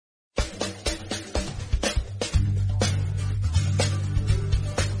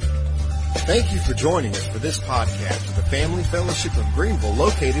Thank you for joining us for this podcast of the Family Fellowship of Greenville,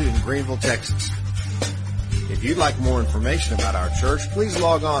 located in Greenville, Texas. If you'd like more information about our church, please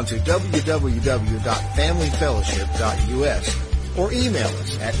log on to www.familyfellowship.us or email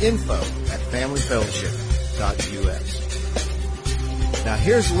us at info@familyfellowship.us. Now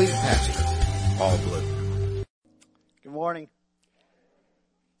here's the lead pastor, Paul Blue. Good morning.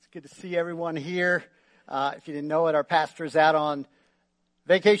 It's good to see everyone here. If you didn't know it, our pastor is out on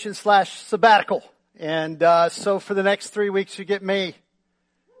vacation/sabbatical. And so for the next 3 weeks, you get me.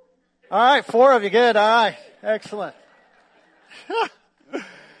 All right, 4 of you. Good. All right. Excellent.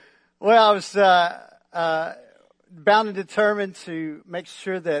 Well, I was bound and determined to make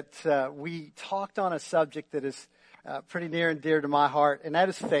sure that we talked on a subject that is pretty near and dear to my heart, and that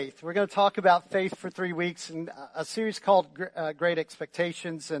is faith. We're going to talk about faith for 3 weeks in a series called Great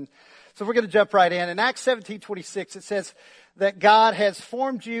Expectations. And so we're going to jump right in. In Acts 17:26, it says that God has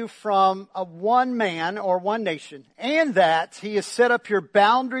formed you from a one man or one nation, and that He has set up your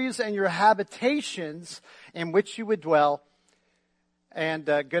boundaries and your habitations in which you would dwell, and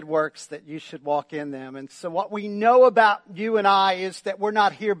good works that you should walk in them. And so what we know about you and I is that we're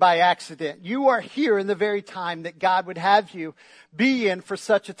not here by accident. You are here in the very time that God would have you be in for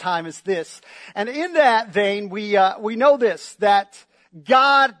such a time as this. And in that vein, we know this, that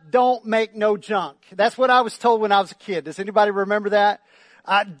God don't make no junk. That's what I was told when I was a kid. Does anybody remember that?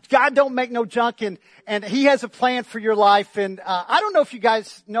 God don't make no junk, and He has a plan for your life. And I don't know if you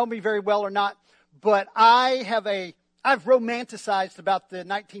guys know me very well or not, but I've romanticized about the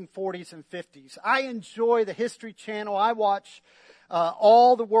 1940s and 50s. I enjoy the History Channel. I watch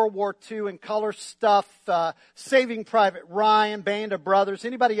all the World War II and color stuff, Saving Private Ryan, Band of Brothers.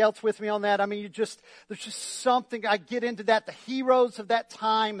 Anybody else with me on that? I mean, there's just something, I get into that, the heroes of that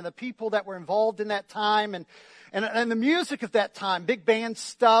time and the people that were involved in that time and the music of that time, big band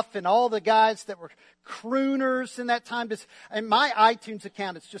stuff and all the guys that were crooners in that time. And my iTunes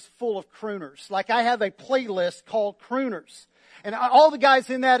account is just full of crooners. Like I have a playlist called Crooners. And all the guys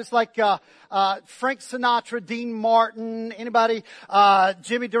in that is like Frank Sinatra, Dean Martin, anybody,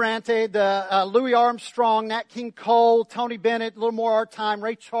 Jimmy Durante, Louis Armstrong, Nat King Cole, Tony Bennett, a little more our time,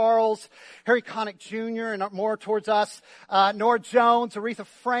 Ray Charles, Harry Connick Jr., and more towards us, Norah Jones, Aretha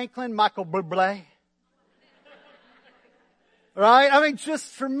Franklin, Michael Bublé. Right? I mean,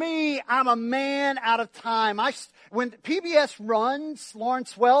 just for me, I'm a man out of time. When PBS runs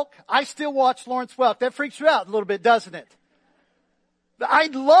Lawrence Welk, I still watch Lawrence Welk. That freaks you out a little bit, doesn't it? I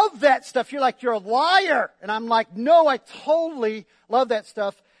love that stuff. You're like, you're a liar. And I'm like, no, I totally love that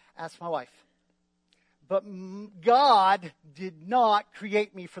stuff. Ask my wife. But God did not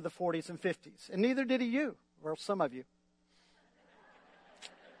create me for the 40s and 50s. And neither did He you, or some of you.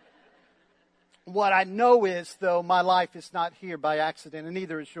 What I know is, though, my life is not here by accident, and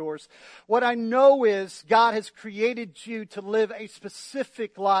neither is yours. What I know is God has created you to live a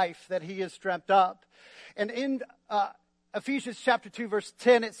specific life that He has dreamt up. And in Ephesians chapter 2, verse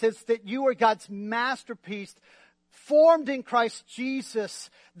 10, it says that you are God's masterpiece, formed in Christ Jesus,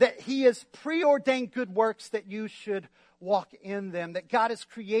 that He has preordained good works that you should walk in them, that God has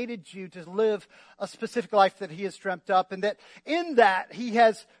created you to live a specific life that He has dreamt up, and that in that He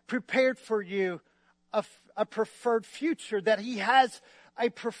has prepared for you a preferred future, that He has a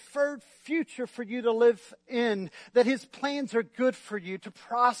preferred future for you to live in, that His plans are good for you, to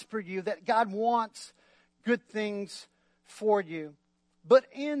prosper you, that God wants good things for you. But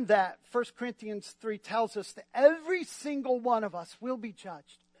in that, 1 Corinthians 3 tells us that every single one of us will be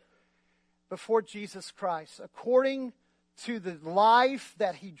judged before Jesus Christ according to the life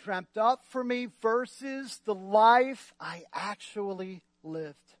that He dreamt up for me versus the life I actually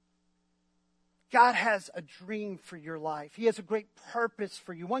lived. God has a dream for your life. He has a great purpose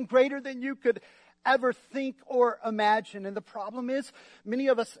for you, one greater than you could ever think or imagine. And the problem is, many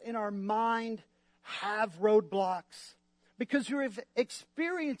of us in our mind have roadblocks because your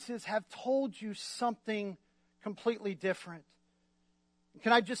experiences have told you something completely different.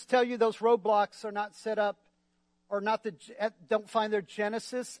 Can I just tell you, those roadblocks are not set up, or don't find their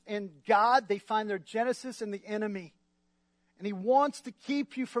genesis in God. They find their genesis in the enemy. And he wants to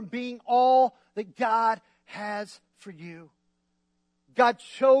keep you from being all that God has for you. God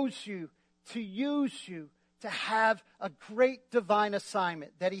chose you to use you to have a great divine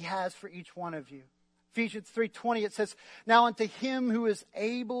assignment that He has for each one of you. Ephesians 3:20, it says, "Now unto Him who is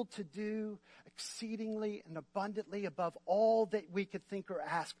able to do exceedingly and abundantly above all that we could think or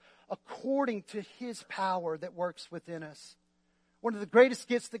ask, according to His power that works within us." One of the greatest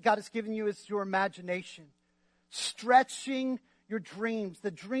gifts that God has given you is your imagination. Stretching your dreams,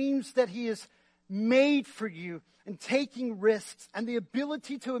 the dreams that He has made for you, and taking risks, and the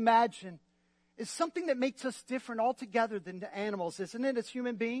ability to imagine is something that makes us different altogether than the animals, isn't it, as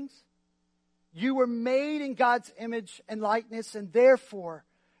human beings? You were made in God's image and likeness, and therefore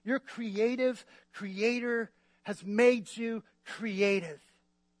your creative Creator has made you creative.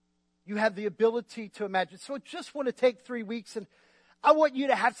 You have the ability to imagine. So I just want to take 3 weeks, and I want you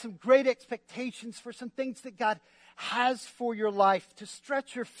to have some great expectations for some things that God has for your life, to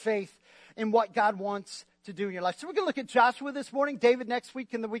stretch your faith in what God wants to do in your life. So we're going to look at Joshua this morning, David next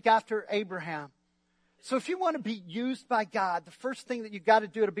week, and the week after, Abraham. So if you want to be used by God, the first thing that you've got to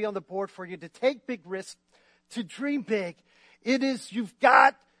do to be on the board for you, to take big risks, to dream big, it is you've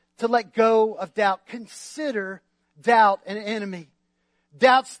got to let go of doubt. Consider doubt an enemy.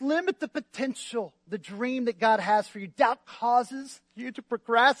 Doubts limit the potential, the dream that God has for you. Doubt causes you to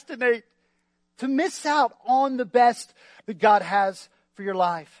procrastinate, to miss out on the best that God has for your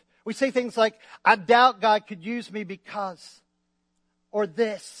life. We say things like, I doubt God could use me because, or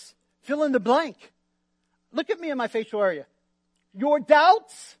this. Fill in the blank. Look at me in my facial area. Your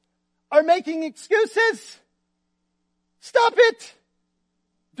doubts are making excuses. Stop it.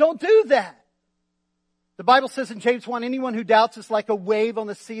 Don't do that. The Bible says in James 1, anyone who doubts is like a wave on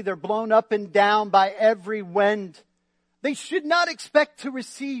the sea. They're blown up and down by every wind. They should not expect to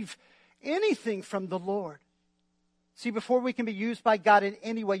receive anything from the Lord. See, before we can be used by God in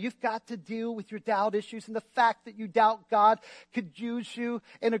any way, you've got to deal with your doubt issues. And the fact that you doubt God could use you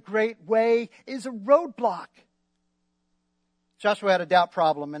in a great way is a roadblock. Joshua had a doubt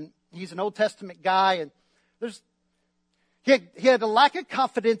problem, and he's an Old Testament guy, and he had a lack of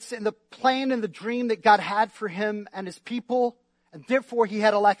confidence in the plan and the dream that God had for him and his people, and therefore he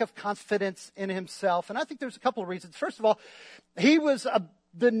had a lack of confidence in himself. And I think there's a couple of reasons. First of all, he was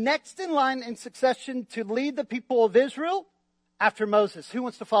the next in line in succession to lead the people of Israel after Moses. Who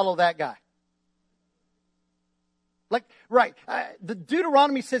wants to follow that guy? The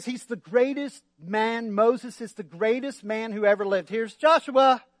Deuteronomy says he's the greatest man. Moses is the greatest man who ever lived. Here's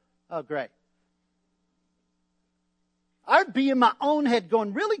Joshua. Oh, great. I'd be in my own head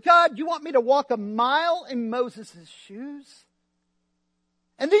going, really, God, you want me to walk a mile in Moses' shoes?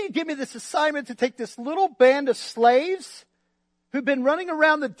 And then you give me this assignment to take this little band of slaves who've been running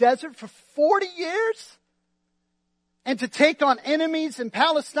around the desert for 40 years and to take on enemies in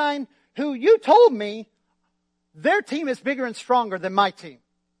Palestine who you told me their team is bigger and stronger than my team.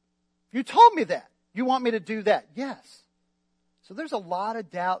 You told me that. You want me to do that? Yes. So there's a lot of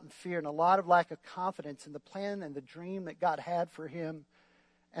doubt and fear and a lot of lack of confidence in the plan and the dream that God had for him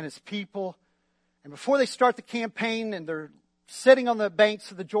and his people. And before they start the campaign and they're sitting on the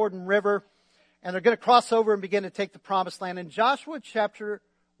banks of the Jordan River and they're going to cross over and begin to take the promised land. In Joshua chapter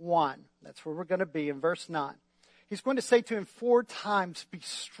 1, that's where we're going to be in verse 9. He's going to say to him 4 times, be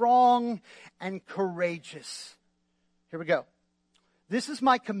strong and courageous. Here we go. This is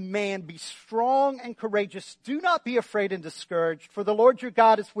my command, be strong and courageous. Do not be afraid and discouraged, for the Lord your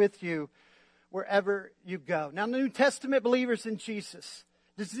God is with you wherever you go. Now, New Testament believers in Jesus,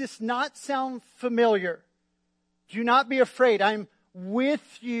 does this not sound familiar? Do not be afraid. I'm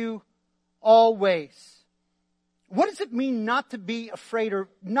with you always. What does it mean not to be afraid or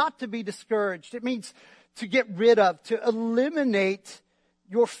not to be discouraged? It means to get rid of, to eliminate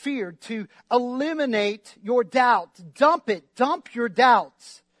your fear, to eliminate your doubt. Dump it. Dump your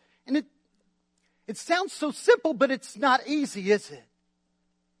doubts. And it sounds so simple, but it's not easy, is it?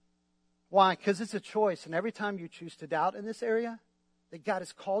 Why? Because it's a choice. And every time you choose to doubt in this area that God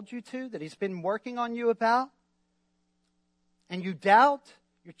has called you to, that He's been working on you about, and you doubt,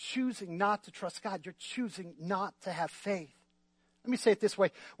 you're choosing not to trust God. You're choosing not to have faith. Let me say it this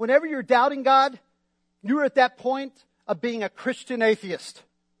way. Whenever you're doubting God, you're at that point of being a Christian atheist.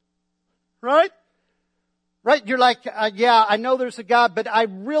 Right? Right? You're like, yeah, I know there's a God, but I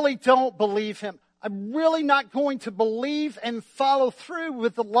really don't believe Him. I'm really not going to believe and follow through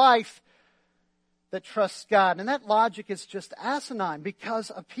with the life that trusts God. And that logic is just asinine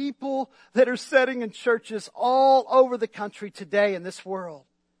because of people that are sitting in churches all over the country today in this world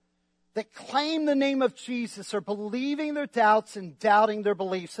that claim the name of Jesus are believing their doubts and doubting their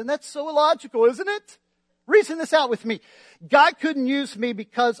beliefs. And that's so illogical, isn't it? Reason this out with me. God couldn't use me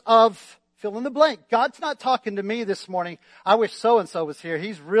because of fill in the blank. God's not talking to me this morning. I wish so-and-so was here.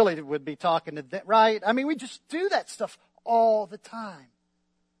 He's really would be talking to them, right? I mean, we just do that stuff all the time.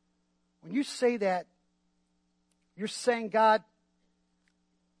 When you say that, you're saying, God,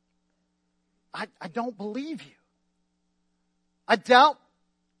 I don't believe you. I doubt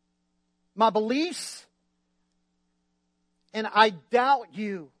my beliefs, and I doubt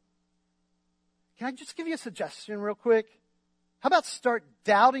you. Can I just give you a suggestion real quick? How about start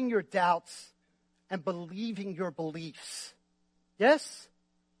doubting your doubts and believing your beliefs? Yes?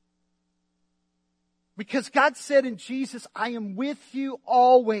 Because God said in Jesus, I am with you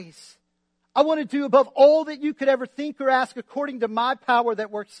always. I want to do above all that you could ever think or ask according to my power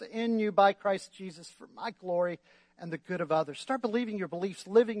that works in you by Christ Jesus for my glory and the good of others. Start believing your beliefs,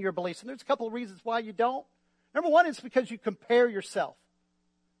 living your beliefs. And there's a couple of reasons why you don't. Number one is because you compare yourself.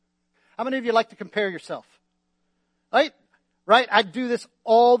 How many of you like to compare yourself? Right? I do this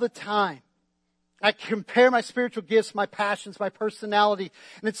all the time. I compare my spiritual gifts, my passions, my personality.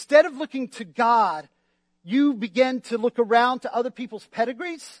 And instead of looking to God, you begin to look around to other people's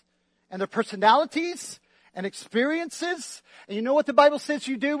pedigrees and their personalities and experiences. And you know what the Bible says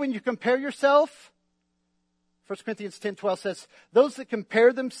you do when you compare yourself? 1 Corinthians 10:12 says, those that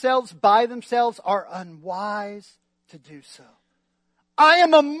compare themselves by themselves are unwise to do so. I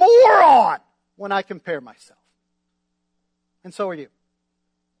am a moron when I compare myself. And so are you.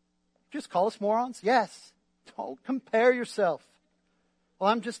 Just call us morons? Yes. Don't compare yourself. Well,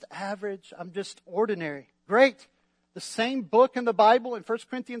 I'm just average. I'm just ordinary. Great. The same book in the Bible in 1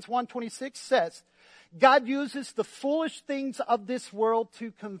 Corinthians 1:26 says, God uses the foolish things of this world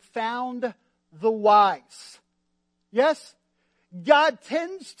to confound the wise. Yes? God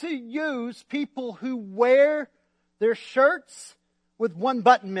tends to use people who wear their shirts with one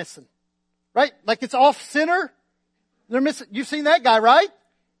button missing. Right? Like it's off center. They're missing. You've seen that guy, right?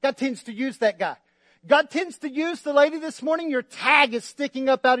 God tends to use that guy. God tends to use the lady this morning. Your tag is sticking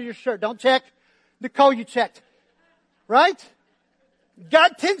up out of your shirt. Don't check. Nicole, you checked. Right?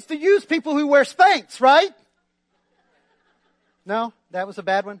 God tends to use people who wear Spanx, right? No? That was a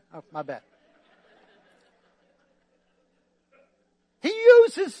bad one? Oh, my bad. He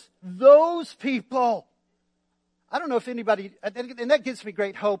uses those people. I don't know if anybody, and that gives me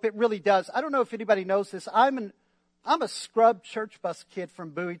great hope. It really does. I don't know if anybody knows this. I'm a scrub church bus kid from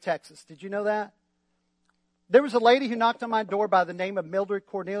Bowie, Texas. Did you know that? There was a lady who knocked on my door by the name of Mildred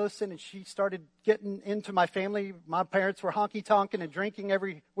Corneliuson, and she started getting into my family. My parents were honky-tonking and drinking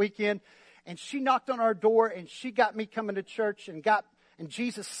every weekend. And she knocked on our door, and she got me coming to church, and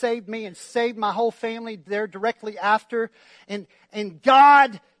Jesus saved me and saved my whole family there directly after. And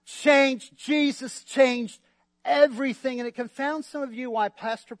God changed, Jesus changed everything. And it confounds some of you why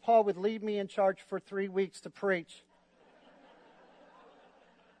Pastor Paul would leave me in charge for 3 weeks to preach.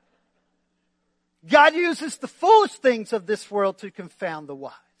 God uses the foolish things of this world to confound the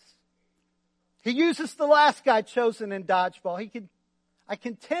wise. He uses the last guy chosen in dodgeball. I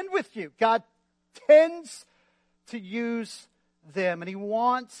contend with you. God tends to use them, and He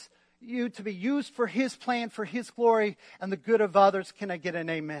wants you to be used for His plan, for His glory, and the good of others. Can I get an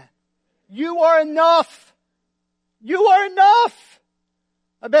amen? You are enough. You are enough.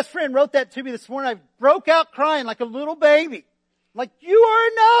 My best friend wrote that to me this morning. I broke out crying like a little baby. Like, you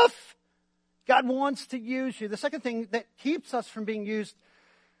are enough. God wants to use you. The second thing that keeps us from being used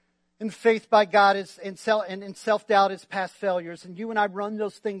in faith by God is in self-doubt is past failures. And you and I run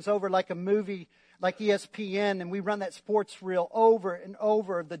those things over like a movie, like ESPN, and we run that sports reel over and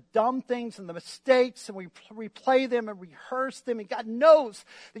over, the dumb things and the mistakes, and we replay them and rehearse them. And God knows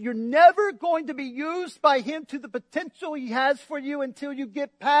that you're never going to be used by Him to the potential He has for you until you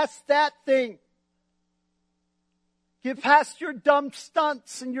get past that thing. Get past your dumb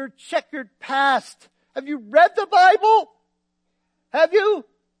stunts and your checkered past. Have you read the Bible? Have you?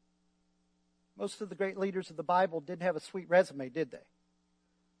 Most of the great leaders of the Bible didn't have a sweet resume, did they?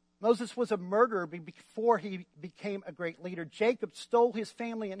 Moses was a murderer before he became a great leader. Jacob stole his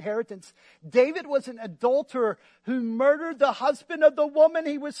family inheritance. David was an adulterer who murdered the husband of the woman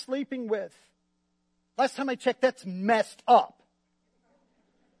he was sleeping with. Last time I checked, that's messed up.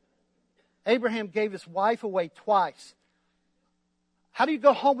 Abraham gave his wife away twice. How do you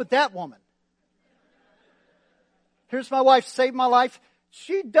go home with that woman? Here's my wife, saved my life.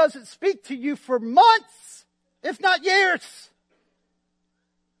 She doesn't speak to you for months, if not years.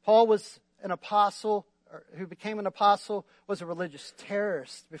 Paul was an apostle, or who became an apostle, was a religious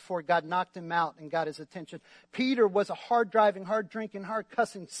terrorist before God knocked him out and got his attention. Peter was a hard-driving, hard-drinking,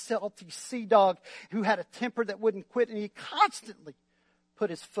 hard-cussing, salty sea dog who had a temper that wouldn't quit, and he constantly put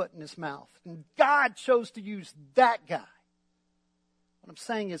his foot in his mouth. And God chose to use that guy. What I'm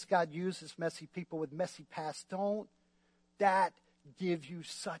saying is God uses messy people with messy pasts. Don't that give you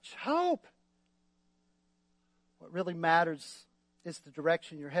such hope? What really matters is the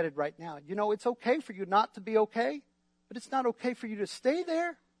direction you're headed right now. You know, it's okay for you not to be okay, but it's not okay for you to stay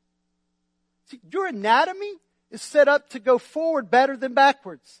there. See, your anatomy is set up to go forward better than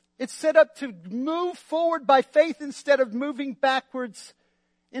backwards. It's set up to move forward by faith instead of moving backwards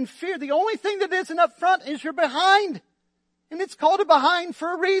in fear. The only thing that isn't up front is your behind. And it's called a behind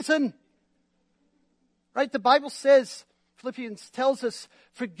for a reason. Right? The Bible says, Philippians tells us,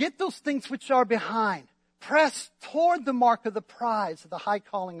 forget those things which are behind. Press toward the mark of the prize of the high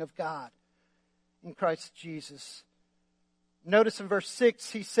calling of God in Christ Jesus. Notice in verse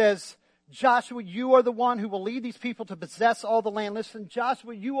 6, he says, Joshua, you are the one who will lead these people to possess all the land. Listen,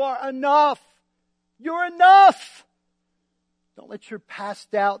 Joshua, you are enough. You're enough. Don't let your past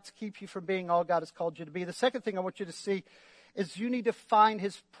doubts keep you from being all God has called you to be. The second thing I want you to see is you need to find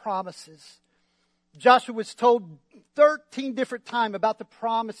His promises. Joshua was told 13 different times about the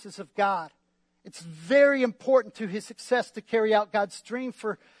promises of God. It's very important to his success to carry out God's dream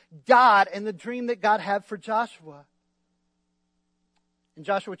for God and the dream that God had for Joshua. In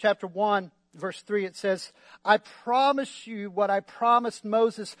Joshua chapter 1, verse 3, it says, I promise you what I promised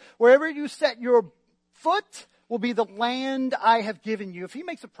Moses. Wherever you set your foot will be the land I have given you. If He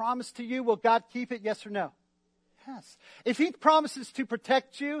makes a promise to you, will God keep it? Yes or no? Yes. If He promises to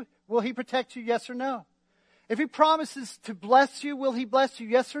protect you, will He protect you? Yes or no? If He promises to bless you, will He bless you?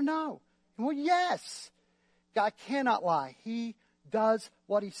 Yes or no? Well, yes. God cannot lie. He does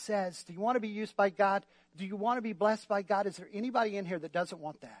what He says. Do you want to be used by God? Do you want to be blessed by God? Is there anybody in here that doesn't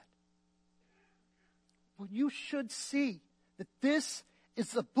want that? Well, you should see that this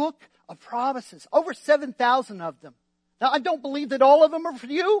is the book of promises. Over 7,000 of them. Now, I don't believe that all of them are for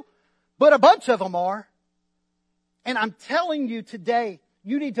you, but a bunch of them are. And I'm telling you today,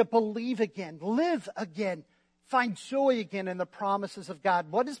 you need to believe again, live again, find joy again in the promises of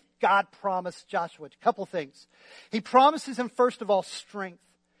God. What does God promise Joshua? A couple things. He promises him, first of all, strength.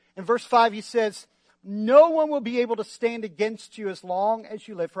 In verse 5, he says, no one will be able to stand against you as long as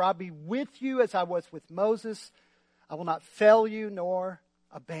you live, for I'll be with you as I was with Moses. I will not fail you nor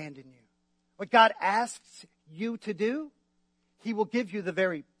abandon you. What God asks you to do, He will give you the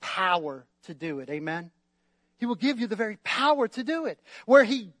very power to do it. Amen? He will give you the very power to do it. Where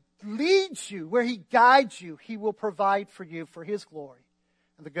He leads you, where He guides you, He will provide for you for His glory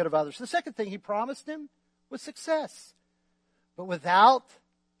and the good of others. The second thing He promised him was success. But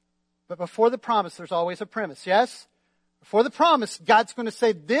before the promise, there's always a premise, yes? Before the promise, God's going to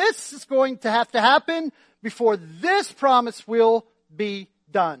say, this is going to have to happen before this promise will be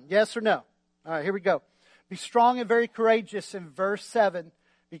done. Yes or no? All right, here we go. Be strong and very courageous in verse 7.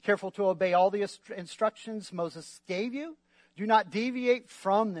 Be careful to obey all the instructions Moses gave you. Do not deviate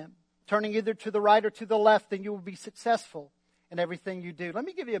from them, turning either to the right or to the left, then you will be successful in everything you do. Let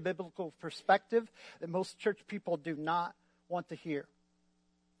me give you a biblical perspective that most church people do not want to hear.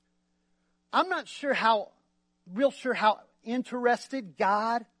 I'm not real sure how interested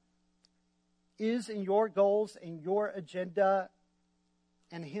God is in your goals, in your agenda,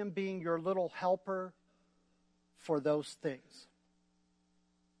 and Him being your little helper for those things.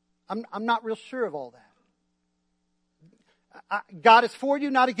 I'm not real sure of all that. God is for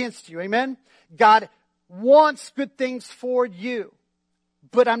you, not against you. Amen? God wants good things for you.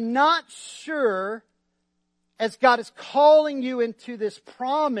 But I'm not sure, as God is calling you into this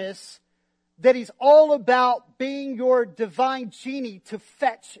promise, that He's all about being your divine genie to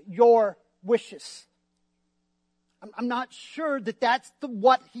fetch your wishes. I'm not sure that that's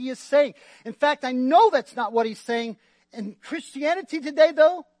what He is saying. In fact, I know that's not what He's saying. In Christianity today,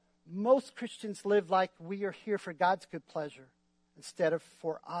 though, most Christians live like we are here for God's good pleasure instead of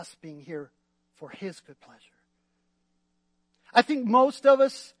for us being here for His good pleasure. I think most of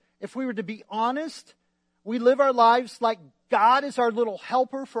us, if we were to be honest, we live our lives like God is our little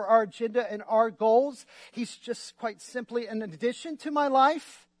helper for our agenda and our goals. He's just quite simply an addition to my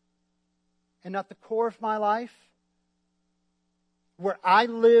life and not the core of my life, where I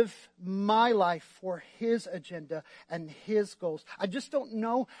live my life for His agenda and His goals. I just don't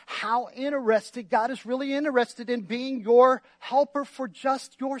know how interested God is really interested in being your helper for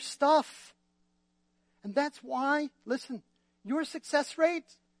just your stuff. And that's why, listen, your success rate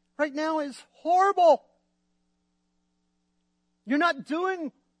right now is horrible. You're not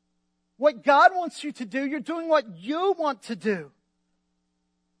doing what God wants you to do. You're doing what you want to do.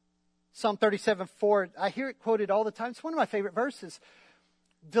 Psalm 37:4, I hear it quoted all the time. It's one of my favorite verses.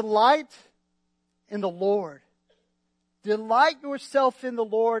 Delight in the Lord. Delight yourself in the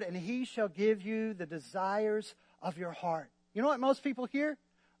Lord, and He shall give you the desires of your heart. You know what most people hear?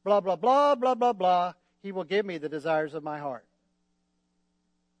 Blah, blah, blah, blah, blah, blah. He will give me the desires of my heart.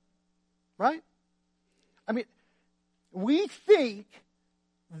 Right? I mean, we think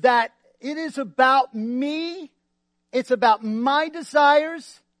that it is about me. It's about my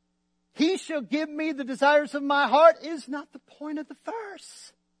desires. He shall give me the desires of my heart is not the point of the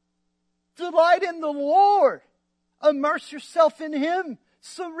verse. Delight in the Lord. Immerse yourself in Him.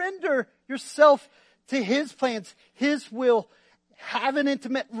 Surrender yourself to His plans, His will. Have an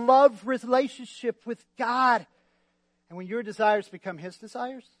intimate love relationship with God. And when your desires become His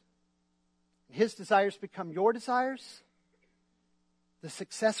desires, His desires become your desires, the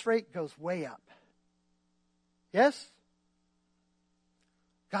success rate goes way up. Yes?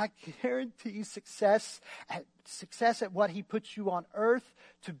 God guarantees success at what He puts you on earth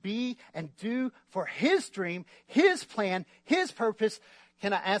to be and do for His dream, His plan, His purpose.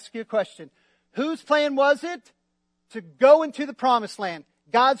 Can I ask you a question? Whose plan was it to go into the promised land?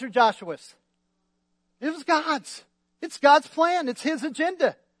 God's or Joshua's? It was God's. It's God's plan. It's His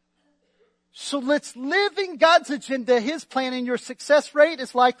agenda. So let's live in God's agenda, His plan, and your success rate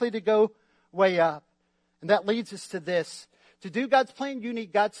is likely to go way up. And that leads us to this. To do God's plan, you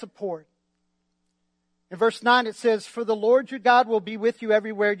need God's support. In verse 9 it says, "For the Lord your God will be with you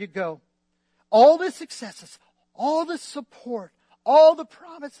everywhere you go." All the successes, all the support, all the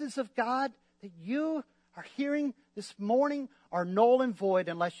promises of God that you are hearing this morning are null and void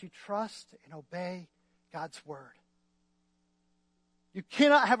unless you trust and obey God's Word. You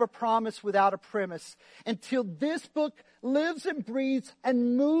cannot have a promise without a premise. Until this book lives and breathes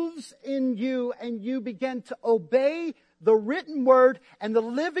and moves in you and you begin to obey the written Word and the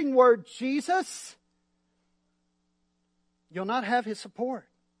living Word, Jesus, you'll not have His support.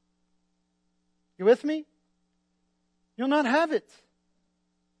 You with me? You'll not have it.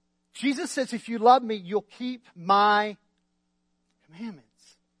 Jesus says, if you love me, you'll keep my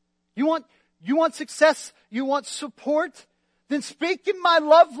commandments. You want success? You want support? Then speak in my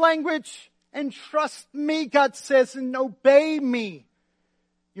love language and trust me, God says, and obey me.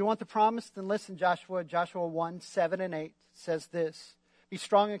 You want the promise? Then listen, Joshua 1, 7 and 8 says this. Be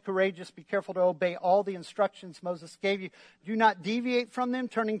strong and courageous. Be careful to obey all the instructions Moses gave you. Do not deviate from them,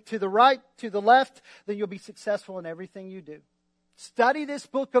 turning to the right, to the left. Then you'll be successful in everything you do. Study this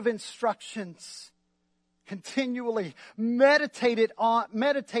book of instructions continually. Meditate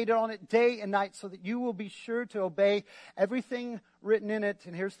on it day and night so that you will be sure to obey everything written in it.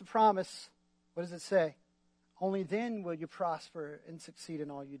 And here's the promise. What does it say? Only then will you prosper and succeed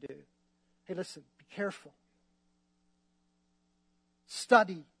in all you do. Hey, listen, be careful.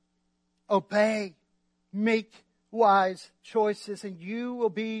 Study, obey, make wise choices, and you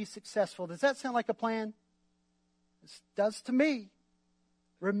will be successful. Does that sound like a plan? It does to me.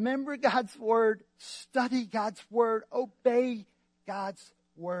 Remember God's Word, study God's Word, obey God's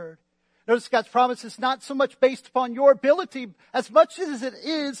Word. Notice God's promise is not so much based upon your ability as much as it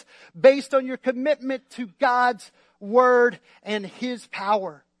is based on your commitment to God's Word and His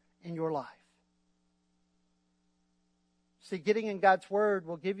power in your life. See, getting in God's Word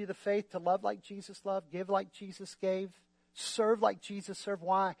will give you the faith to love like Jesus loved, give like Jesus gave, serve like Jesus served.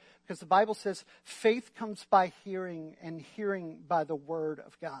 Why? Because the Bible says faith comes by hearing and hearing by the Word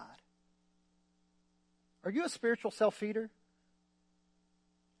of God. Are you a spiritual self-feeder?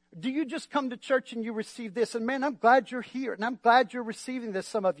 Do you just come to church and you receive this? And man, I'm glad you're here and I'm glad you're receiving this,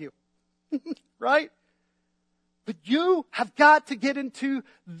 some of you. Right? But you have got to get into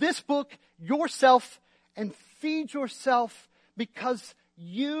this book yourself and feed yourself because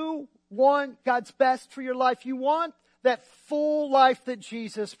you want God's best for your life. You want that full life that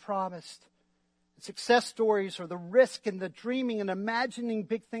Jesus promised. Success stories are the risk and the dreaming and imagining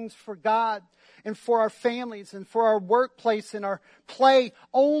big things for God and for our families and for our workplace and our play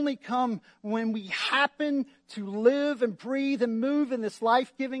only come when we happen to live and breathe and move in this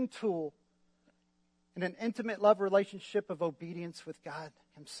life-giving tool in an intimate love relationship of obedience with God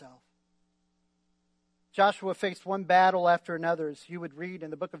Himself. Joshua faced one battle after another. As you would read in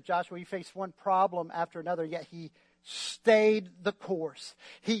the book of Joshua, he faced one problem after another, yet he stayed the course.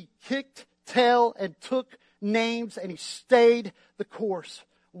 He kicked tail and took names, and he stayed the course.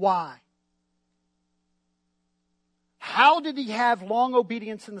 Why? How did he have long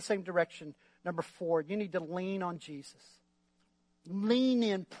obedience in the same direction? Number 4, you need to lean on Jesus. Lean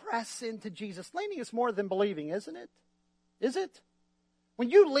in, press into Jesus. Leaning is more than believing, isn't it? Is it? When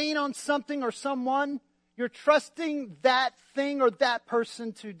you lean on something or someone, you're trusting that thing or that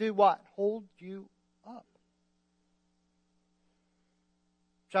person to do what? Hold you up.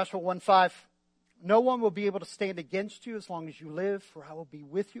 Joshua 1:5. No one will be able to stand against you as long as you live, for I will be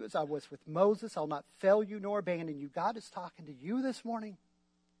with you as I was with Moses. I'll not fail you nor abandon you. God is talking to you this morning.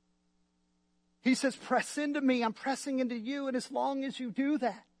 He says, press into me. I'm pressing into you. And as long as you do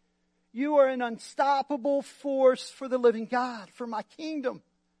that, you are an unstoppable force for the living God, for my kingdom.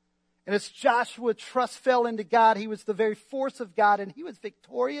 And as Joshua trust fell into God, he was the very force of God, and he was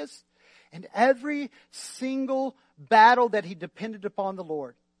victorious in every single battle that he depended upon the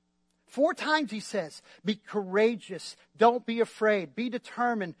Lord. 4 times he says, be courageous, don't be afraid, be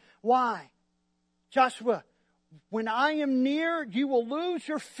determined. Why? Joshua, when I am near, you will lose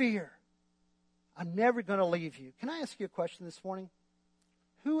your fear. I'm never going to leave you. Can I ask you a question this morning?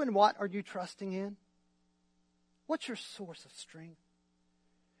 Who and what are you trusting in? What's your source of strength?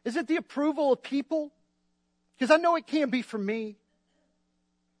 Is it the approval of people? Because I know it can be for me.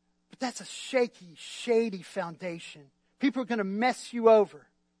 But that's a shaky, shady foundation. People are going to mess you over,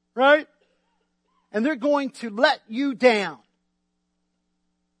 right? And they're going to let you down.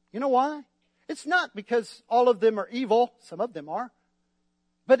 You know why? It's not because all of them are evil. Some of them are.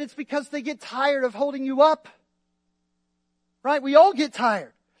 But it's because they get tired of holding you up. Right? We all get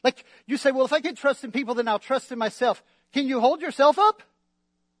tired. Like you say, well, if I can trust in people, then I'll trust in myself. Can you hold yourself up?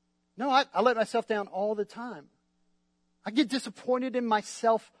 No, I let myself down all the time. I get disappointed in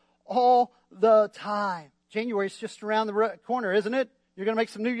myself all the time. January is just around the corner, isn't it? You're going to make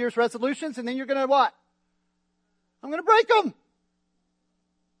some New Year's resolutions, and then you're going to what? I'm going to break them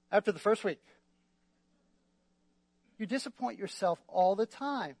after the first week. You disappoint yourself all the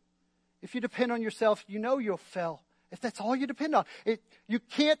time. If you depend on yourself, you know you'll fail. If that's all you depend on. You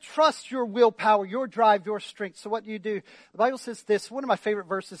can't trust your willpower, your drive, your strength. So what do? The Bible says this, one of my favorite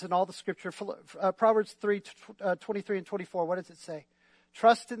verses in all the scripture, Proverbs 3, 23 and 24. What does it say?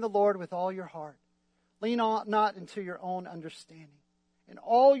 Trust in the Lord with all your heart. Lean not into your own understanding. In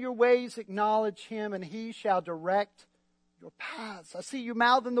all your ways acknowledge Him, and He shall direct your paths. I see you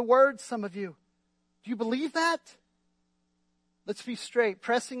mouthing the words, some of you. Do you believe that? Let's be straight.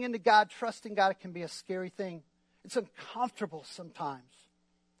 Pressing into God, trusting God, it can be a scary thing. It's uncomfortable sometimes.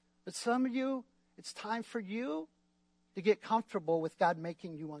 But some of you, it's time for you to get comfortable with God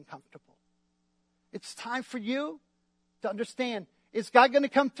making you uncomfortable. It's time for you to understand, is God going to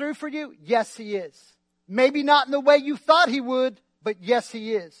come through for you? Yes, He is. Maybe not in the way you thought He would, but yes,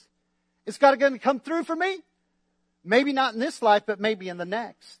 He is. Is God going to come through for me? Maybe not in this life, but maybe in the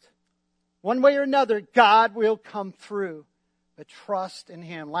next. One way or another, God will come through. But trust in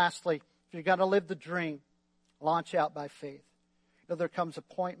Him. Lastly, if you're going to live the dream, launch out by faith. You know, there comes a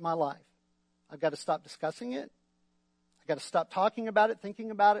point in my life. I've got to stop discussing it. I've got to stop talking about it, thinking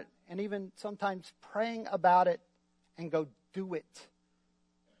about it, and even sometimes praying about it and go do it.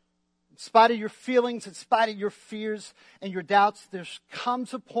 In spite of your feelings, in spite of your fears and your doubts, there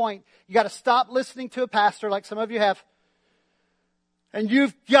comes a point you got to stop listening to a pastor like some of you have. And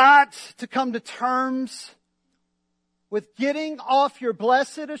you've got to come to terms with getting off your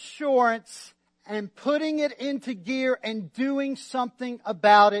blessed assurance and putting it into gear and doing something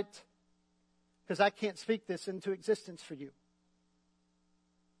about it. Because I can't speak this into existence for you.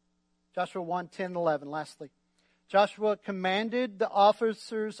 Joshua 1, 10 and 11, lastly. Joshua commanded the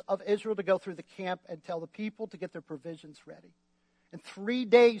officers of Israel to go through the camp and tell the people to get their provisions ready. In 3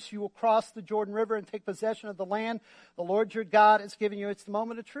 days you will cross the Jordan River and take possession of the land the Lord your God has given you. It's the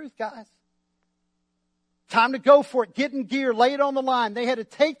moment of truth, guys. Time to go for it. Get in gear. Lay it on the line. They had to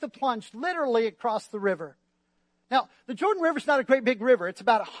take the plunge literally across the river. Now, the Jordan River is not a great big river. It's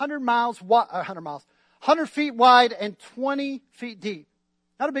about 100 feet wide and 20 feet deep.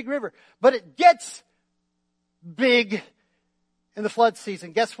 Not a big river. But it gets big in the flood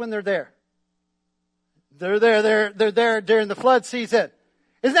season. Guess when they're there? They're there during the flood season.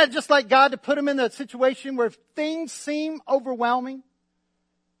 Isn't that just like God to put them in a situation where things seem overwhelming?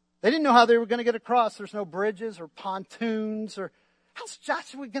 They didn't know how they were going to get across. There's no bridges or pontoons. Or how's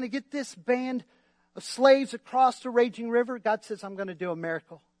Joshua going to get this band of slaves across the raging river? God says, I'm going to do a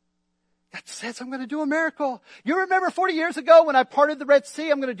miracle. God says, I'm going to do a miracle. You remember 40 years ago when I parted the Red Sea?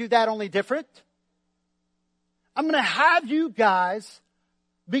 I'm going to do that only different. I'm going to have you guys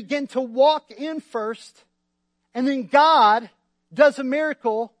begin to walk in first. And then God does a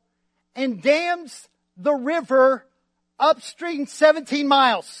miracle and dams the river upstream 17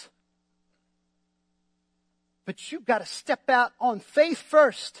 miles. But you've got to step out on faith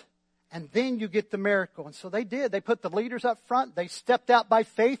first, and then you get the miracle. And so they did. They put the leaders up front. They stepped out by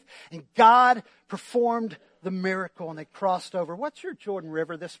faith, and God performed the miracle, and they crossed over. What's your Jordan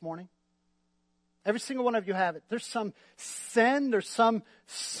River this morning? Every single one of you have it. There's some sin. There's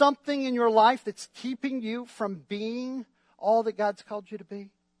something in your life that's keeping you from being all that God's called you to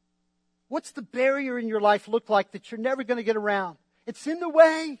be. What's the barrier in your life look like that you're never going to get around? It's in the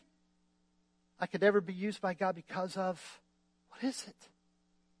way. I could never be used by God because of, what is it?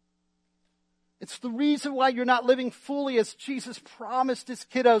 It's the reason why you're not living fully as Jesus promised His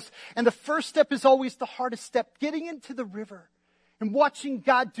kiddos. And the first step is always the hardest step, getting into the river and watching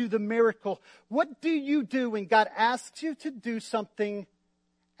God do the miracle. What do you do when God asks you to do something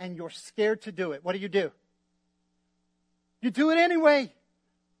and you're scared to do it? What do? You do it anyway.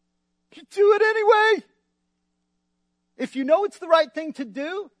 You do it anyway. If you know it's the right thing to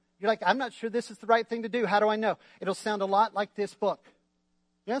do, you're like, I'm not sure this is the right thing to do. How do I know? It'll sound a lot like this book.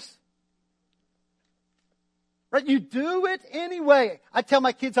 Yes? Right? You do it anyway. I tell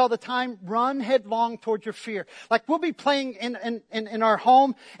my kids all the time, run headlong toward your fear. Like we'll be playing in our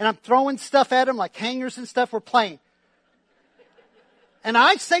home and I'm throwing stuff at them like hangers and stuff. We're playing. And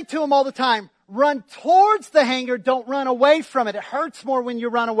I say to them all the time, run towards the hanger. Don't run away from it. It hurts more when you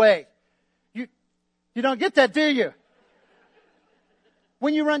run away. You don't get that, do you?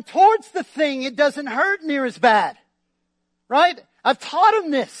 When you run towards the thing, it doesn't hurt near as bad. Right? I've taught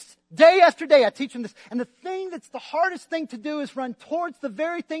them this. Day after day, I teach them this. And the thing that's the hardest thing to do is run towards the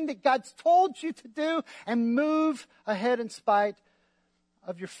very thing that God's told you to do and move ahead in spite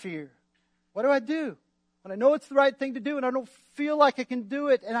of your fear. What do? When I know it's the right thing to do and I don't feel like I can do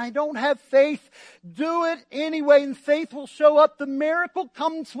it and I don't have faith, do it anyway and faith will show up. The miracle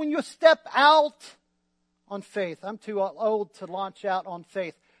comes when you step out on faith. I'm too old to launch out on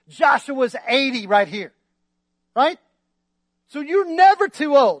faith. Joshua's 80 right here. Right? So you're never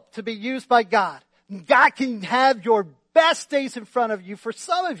too old to be used by God. God can have your best days in front of you. For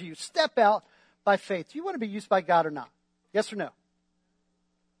some of you, step out by faith. Do you want to be used by God or not? Yes or no?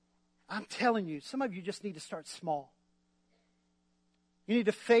 I'm telling you, some of you just need to start small. You need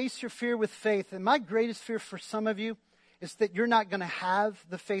to face your fear with faith. And my greatest fear for some of you is that you're not going to have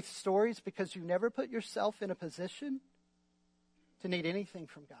the faith stories because you never put yourself in a position to need anything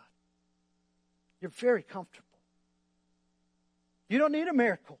from God. You're very comfortable. You don't need a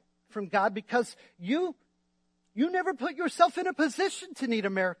miracle from God because you never put yourself in a position to need a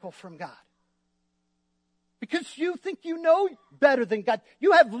miracle from God. Because you think you know better than God.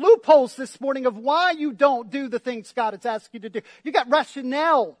 You have loopholes this morning of why you don't do the things God has asked you to do. You got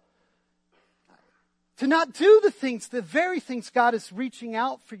rationale to not do the very things God is reaching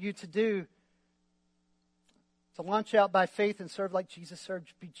out for you to do. To launch out by faith and serve like Jesus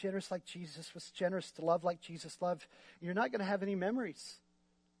served. Be generous like Jesus was generous. To love like Jesus loved. You're not going to have any memories.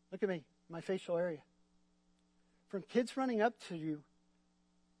 Look at me, my facial area. From kids running up to you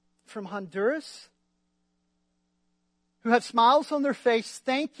from Honduras who have smiles on their face,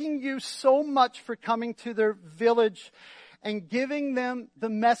 thanking you so much for coming to their village and giving them the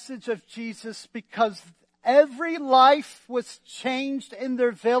message of Jesus because every life was changed in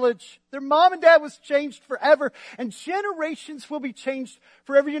their village. Their mom and dad was changed forever. And generations will be changed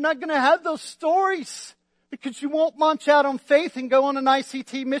forever. You're not going to have those stories because you won't launch out on faith and go on an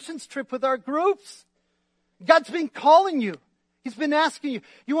ICT missions trip with our groups. God's been calling you. He's been asking you.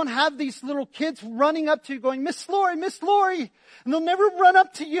 You won't have these little kids running up to you going, Miss Lori, Miss Lori. And they'll never run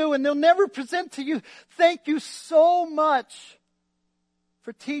up to you and they'll never present to you. Thank you so much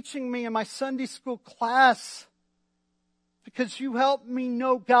for teaching me in my Sunday school class because you helped me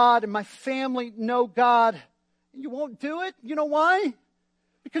know God and my family know God. And you won't do it. You know why?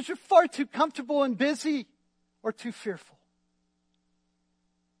 Because you're far too comfortable and busy or too fearful.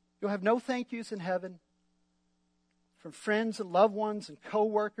 You'll have no thank yous in heaven from friends and loved ones and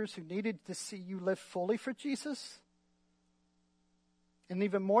co-workers who needed to see you live fully for Jesus. And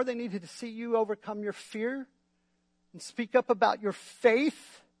even more, they needed to see you overcome your fear and speak up about your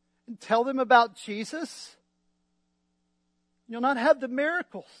faith and tell them about Jesus. You'll not have the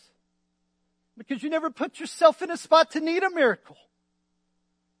miracles because you never put yourself in a spot to need a miracle.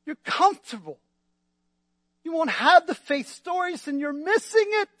 You're comfortable. You won't have the faith stories and you're missing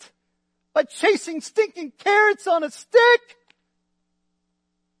it by chasing stinking carrots on a stick.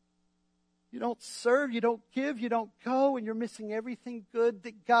 You don't serve, you don't give, you don't go, and you're missing everything good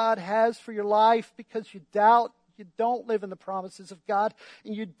that God has for your life because you doubt. You don't live in the promises of God,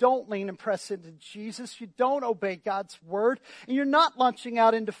 and you don't lean and press into Jesus. You don't obey God's word, and you're not launching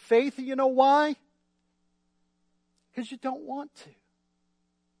out into faith. And you know why? Because you don't want to.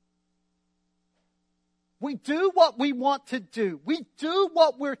 We do what we want to do. We do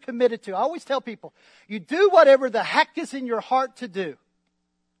what we're committed to. I always tell people, you do whatever the heck is in your heart to do.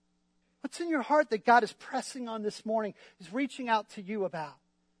 What's in your heart that God is pressing on this morning, is reaching out to you about?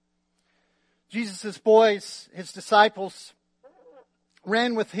 Jesus' boys, his disciples,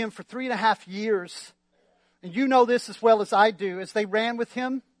 ran with him for 3.5 years. And you know this as well as I do. As they ran with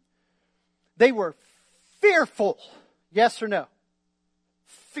him, they were fearful. Yes or no?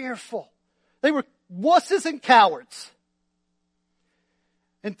 Fearful. They were wusses and cowards.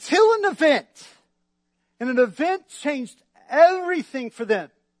 Until an event. And an event changed everything for them.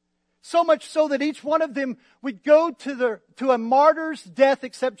 So much so that each one of them would go to a martyr's death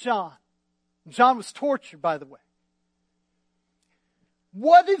except John. John was tortured, by the way.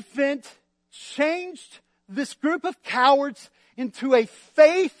 What event changed this group of cowards into a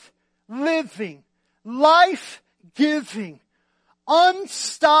faith-living, life-giving,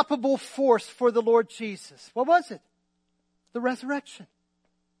 unstoppable force for the Lord Jesus? What was it? The resurrection.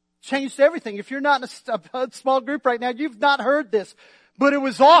 changed everything. If you're not in a small group right now, you've not heard this. But it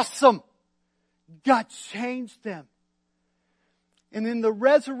was awesome. God changed them. And in the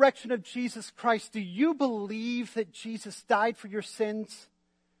resurrection of Jesus Christ, do you believe that Jesus died for your sins?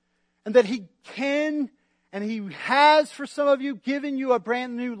 And that He can, and He has for some of you, given you a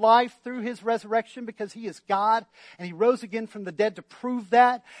brand new life through His resurrection because He is God and He rose again from the dead to prove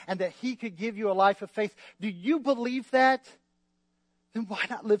that, and that He could give you a life of faith? Do you believe that? Then why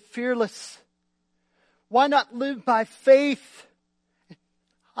not live fearless? Why not live by faith?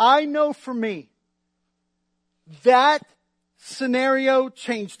 I know for me, that scenario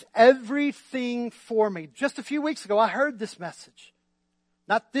changed everything for me. Just a few weeks ago, I heard this message.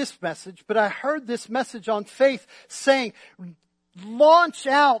 Not this message, but I heard this message on faith saying, launch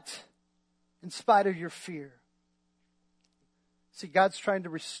out in spite of your fear. See, God's trying to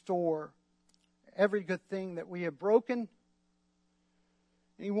restore every good thing that we have broken.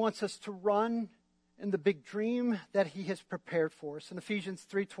 And He wants us to run in the big dream that He has prepared for us. In Ephesians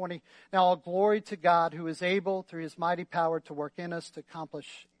 3:20, now all glory to God who is able through His mighty power to work in us to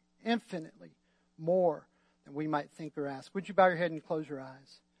accomplish infinitely more than we might think or ask. Would you bow your head and close your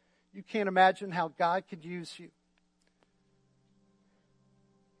eyes? You can't imagine how God could use you.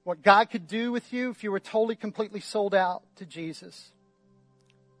 What God could do with you if you were totally, completely sold out to Jesus.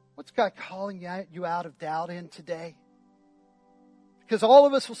 What's God calling you out of doubt in today? Because all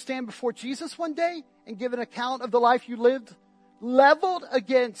of us will stand before Jesus one day and give an account of the life you lived, leveled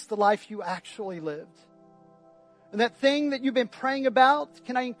against the life you actually lived. And that thing that you've been praying about,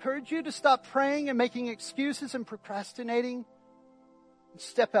 can I encourage you to stop praying and making excuses and procrastinating and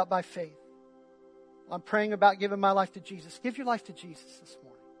step out by faith? I'm praying about giving my life to Jesus. Give your life to Jesus this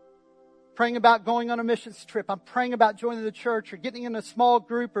morning. Praying about going on a missions trip. I'm praying about joining the church or getting in a small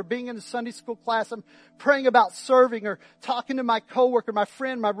group or being in a Sunday school class. I'm praying about serving or talking to my coworker, my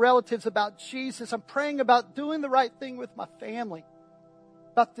friend, my relatives about Jesus. I'm praying about doing the right thing with my family.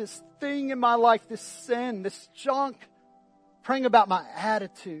 About this thing in my life, this sin, this junk. Praying about my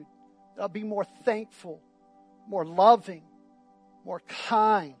attitude. That I'll be more thankful, more loving, more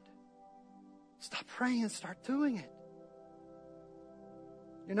kind. Stop praying and start doing it.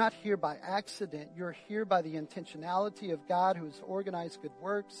 You're not here by accident. You're here by the intentionality of God who has organized good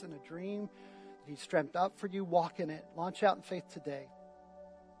works in a dream that He's dreamt up for you. Walk in it. Launch out in faith today.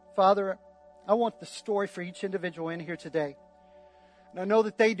 Father, I want the story for each individual in here today. And I know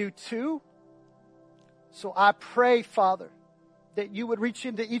that they do too. So I pray, Father, that you would reach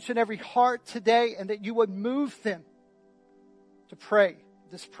into each and every heart today and that you would move them to pray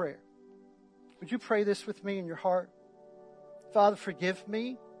this prayer. Would you pray this with me in your heart? Father, forgive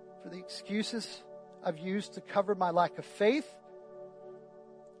me for the excuses I've used to cover my lack of faith.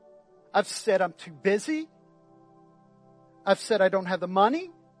 I've said I'm too busy. I've said I don't have the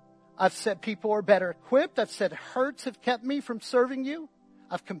money. I've said people are better equipped. I've said hurts have kept me from serving you.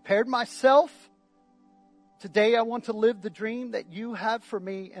 I've compared myself. Today I want to live the dream that you have for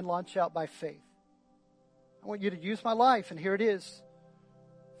me and launch out by faith. I want you to use my life, and here it is,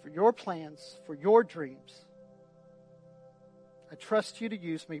 for your plans, for your dreams. I trust you to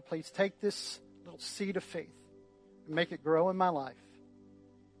use me. Please take this little seed of faith and make it grow in my life.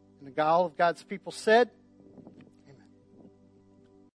 And all of God's people said,